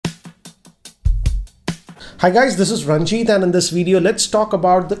Hi guys, this is Ranjit, and in this video let's talk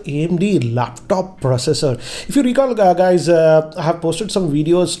about the AMD laptop processor. If you recall guys, I have posted some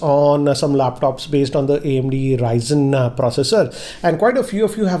videos on some laptops based on the AMD Ryzen processor, and quite a few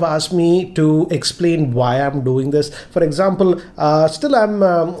of you have asked me to explain why I'm doing this. For example,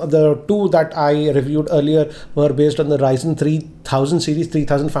 the two that I reviewed earlier were based on the Ryzen 3000 series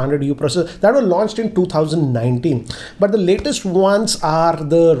 3500U processor that were launched in 2019, but the latest ones are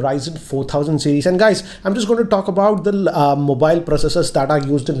the Ryzen 4000 series. And guys, I'm just going to talk about the mobile processors that are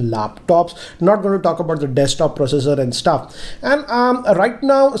used in laptops, not going to talk about the desktop processor and stuff. And right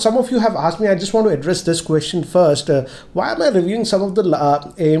now, some of you have asked me, I just want to address this question first. Why am I reviewing some of the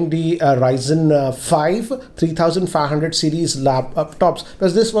AMD Ryzen 5 3500 series laptops?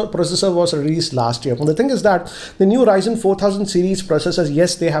 Because this processor was released last year. And the thing is that the new Ryzen 4000 series processors,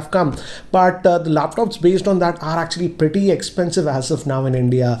 yes, they have come, but the laptops based on that are actually pretty expensive as of now in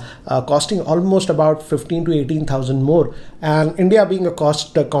India, costing almost about 15 to 18,000 more, and India being a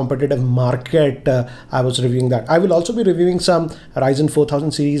cost competitive market, I was reviewing that. I will also be reviewing some Ryzen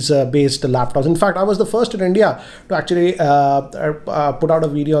 4000 series based laptops. In fact, I was the first in India to actually put out a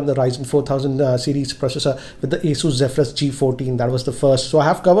video on the Ryzen 4000 series processor with the Asus Zephyrus G14. That was the first, so I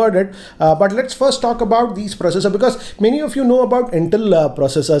have covered it, but let's first talk about these processors, because many of you know about Intel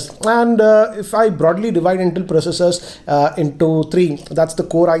processors, and if I broadly divide Intel processors into three, that's the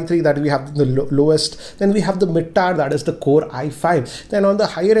Core i3 that we have the lowest, then we have the mid-tier, that is the Core i5, then on the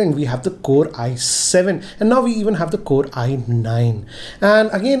higher end we have the Core i7, and now we even have the Core i9. And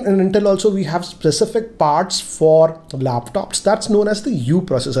again, in Intel also we have specific parts for laptops that's known as the U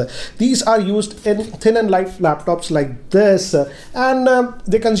processor. These are used in thin and light laptops like this, and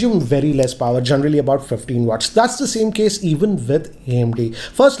they consume very less power, generally about 15 watts. That's the same case even with AMD.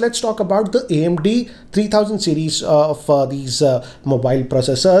 First, let's talk about the AMD 3000 series of these mobile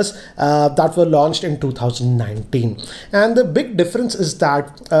processors that were launched in 2019. And the big difference is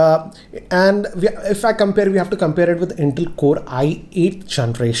that, if I compare, we have to compare it with Intel Core i8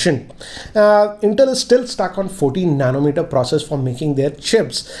 generation. Intel is still stuck on 14 nanometer process for making their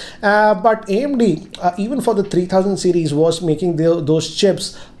chips, but AMD, even for the 3000 series, was making those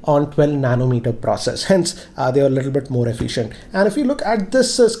chips on 12 nanometer process, hence they are a little bit more efficient. And if you look at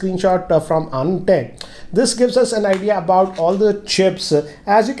this screenshot from Untitled, this gives us an idea about all the chips.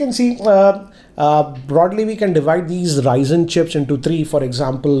 As you can see, broadly we can divide these Ryzen chips into three. For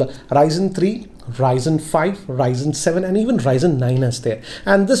example, Ryzen 3, Ryzen 5, Ryzen 7, and even Ryzen 9 is there,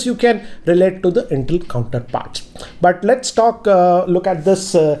 and this you can relate to the Intel counterparts. But let's look at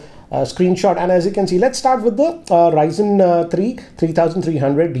this screenshot, and as you can see, let's start with the Ryzen 3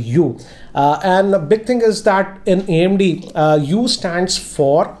 3300U, and the big thing is that in AMD, U stands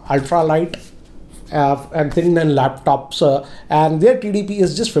for ultralight and thin and laptops, and their TDP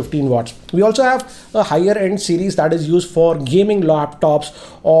is just 15 watts. We also have a higher end series that is used for gaming laptops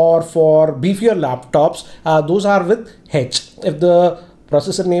or for beefier laptops. Those are with H. If the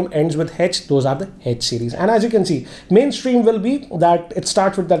processor name ends with H, those are the H series. And as you can see, mainstream will be that it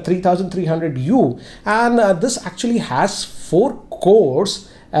starts with that 3300U, and this actually has 4 cores,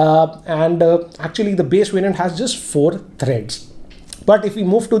 and actually the base variant has just 4 threads. But if we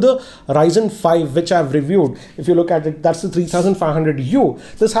move to the Ryzen 5, which I've reviewed, if you look at it, that's the 3500U.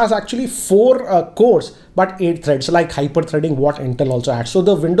 This has actually 4 cores, but 8 threads, like hyper-threading what Intel also had. So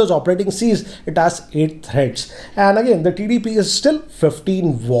the Windows operating sees it has 8 threads. And again, the TDP is still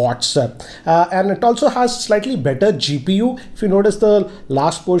 15 watts. And it also has slightly better GPU. If you notice the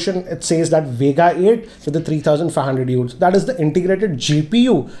last portion, it says that Vega 8 with the 3500U. That is the integrated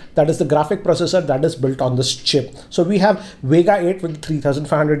GPU. That is the graphic processor that is built on this chip. So we have Vega 8 with the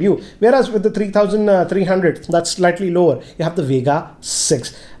 3500U. Whereas with the 3300, that's slightly lower. You have the Vega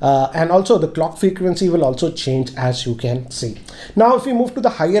 6. And also the clock frequency will also change, as you can see. Now if we move to the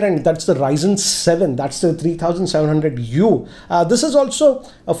higher end, that's the Ryzen 7, that's the 3700U. This is also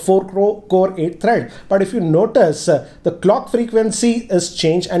a 4-core 8 thread, but if you notice, the clock frequency is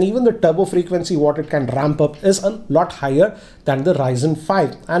changed, and even the turbo frequency what it can ramp up is a lot higher than the Ryzen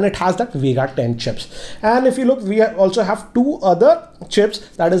 5, and it has that Vega 10 chips. And if you look, we also have 2 other chips,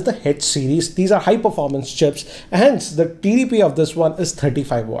 that is the H series. These are high performance chips, hence the TDP of this one is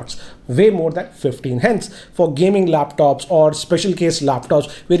 35 watts, way more than 15. Hence, for gaming laptops or special case laptops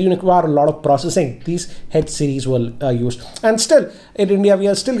where you require a lot of processing, these H series will used. And still in India, we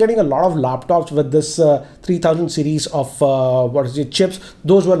are still getting a lot of laptops with this 3000 series of chips.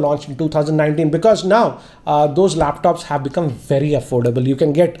 Those were launched in 2019, because now those laptops have become very affordable. You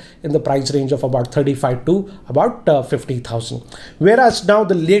can get in the price range of about 35 to about 50,000. Whereas now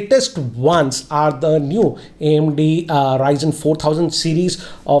the latest ones are the new AMD Ryzen 4000 series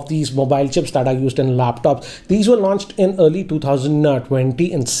of these mobile chips that are used in laptops. These were launched in early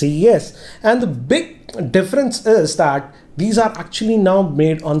 2020 in CES, and the big difference is that these are actually now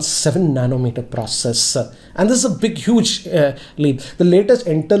made on 7 nanometer process, and this is a big huge leap. The latest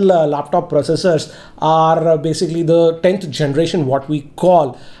Intel laptop processors are basically the 10th generation, what we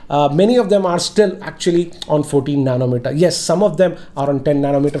call. Many of them are still actually on 14 nanometer. Yes, some of them are on 10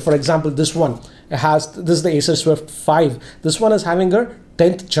 nanometer. For example, this is the Acer Swift 5. This one is having a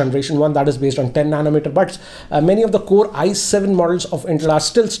 10th generation one that is based on 10 nanometer, but many of the core i7 models of Intel are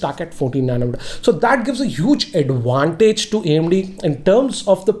still stuck at 14 nanometer. So that gives a huge advantage to AMD in terms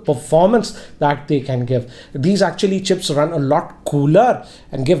of the performance that they can give. These actually chips run a lot cooler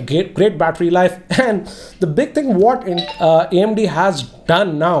and give great battery life. And the big thing what AMD has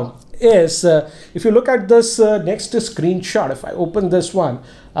done now is, if you look at this next screenshot, if I open this one,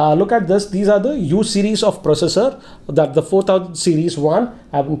 look at this. These are the U series of processor, that the 4000 series one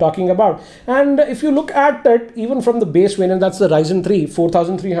I've been talking about. And if you look at it, even from the base variant, that's the Ryzen 3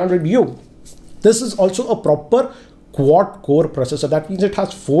 4300U. This is also a proper quad core processor. That means it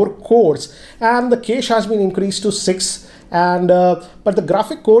has 4 cores, and the cache has been increased to 6. And but the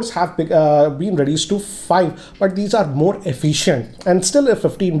graphic cores have been reduced to 5, but these are more efficient and still a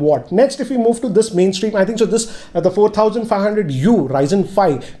 15 watt. Next, if we move to this mainstream, I think so this the 4500U Ryzen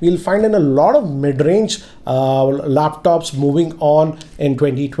 5 we'll find in a lot of mid-range laptops moving on in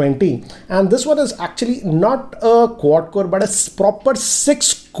 2020. And this one is actually not a quad core but a proper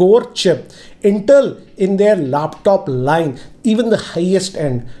 6 core chip. Intel in their laptop line, even the highest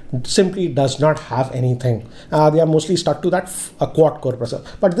end, simply does not have anything. They are mostly stuck to that quad core processor,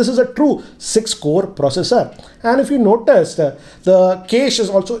 but this is a true 6 core processor. And if you notice, the cache is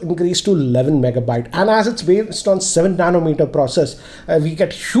also increased to 11 megabyte, and as it's based on 7 nanometer process, we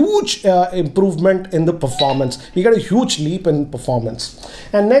get huge improvement in the performance. We get a huge leap in performance.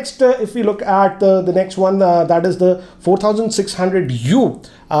 And next, if we look at the next one, that is the 4600U.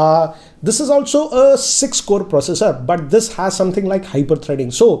 This is also a 6 core processor, but this has something like hyper threading.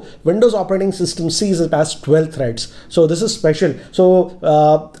 So Windows operating system sees it as 12 threads. So this is special. So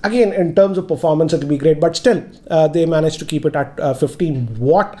again, in terms of performance, it will be great, but still they managed to keep it at 15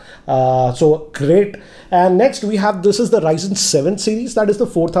 watt. So great. And next we have, this is the Ryzen 7 series, that is the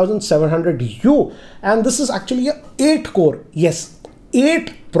 4700U. And this is actually a 8 core. Yes,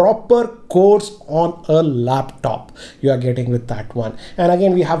 8 proper cores on a laptop you are getting with that one. And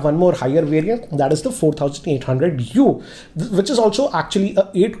again, we have one more higher variant, that is the 4800U, which is also actually a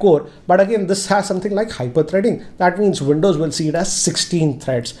 8 core, but again this has something like hyper threading. That means Windows will see it as 16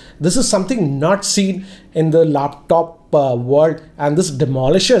 threads. This is something not seen in the laptop world, and this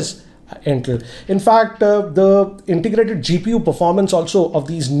demolishes Intel. In fact, the integrated GPU performance also of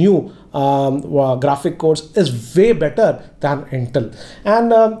these new graphic cores is way better than Intel.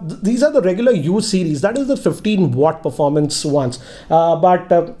 And these are the regular U series, that is the 15 watt performance ones. But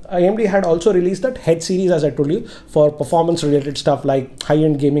AMD had also released that head series, as I told you, for performance related stuff like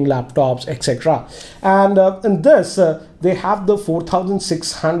high-end gaming laptops, etc. And in this, they have the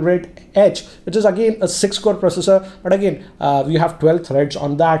 4600H, which is again a 6 core processor, but again we have 12 threads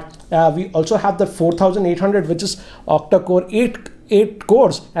on that. We also have the 4800, which is octa-core, 8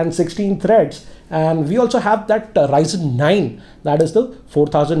 cores and 16 threads. And we also have that Ryzen 9, that is the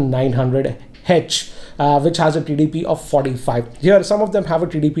 4900H, which has a TDP of 45. Here some of them have a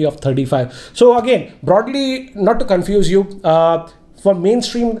TDP of 35. So again, broadly, not to confuse you, for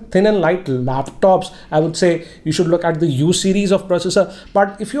mainstream thin and light laptops, I would say you should look at the U series of processor.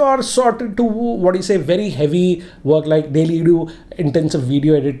 But if you are sorted to, what do you say, very heavy work like daily do intensive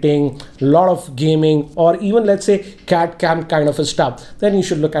video editing, a lot of gaming, or even let's say CAD CAM kind of a stuff, then you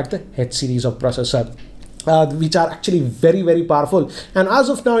should look at the H series of processor. Which are actually very, very powerful. And as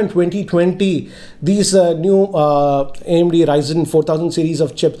of now in 2020, these new AMD Ryzen 4000 series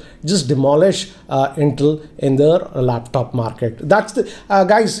of chips just demolish Intel in the laptop market. That's the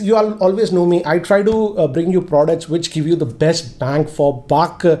guys, you all always know me. I try to bring you products which give you the best bang for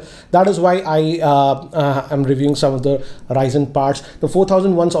buck. That is why I am reviewing some of the Ryzen parts. The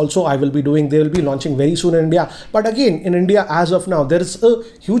 4000 ones also I will be doing. They will be launching very soon in India. But again, in India as of now, there is a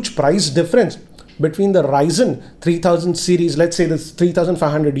huge price difference between the Ryzen 3000 series, let's say this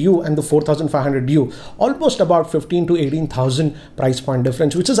 3500U and the 4500U, almost about 15 to 18,000 price point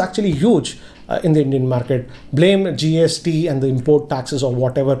difference, which is actually huge in the Indian market. Blame GST and the import taxes or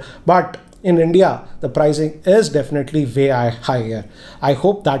whatever, but in India, the pricing is definitely way higher. I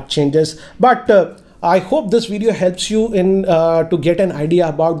hope that changes. But I hope this video helps you in to get an idea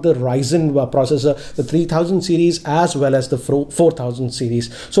about the Ryzen processor, the 3000 series as well as the 4000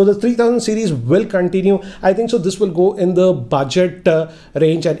 series. So the 3000 series will continue. I think so this will go in the budget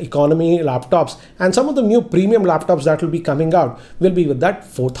range and economy laptops, and some of the new premium laptops that will be coming out will be with that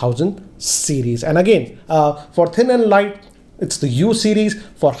 4000 series. And again, for thin and light, it's the U series.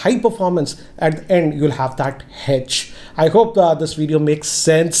 For high performance, at the end you'll have that H. I hope this video makes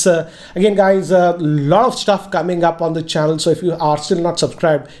sense. Again guys, a lot of stuff coming up on the channel, so if you are still not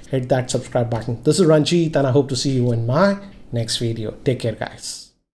subscribed, hit that subscribe button. This is Ranjit and I hope to see you in my next video. Take care guys.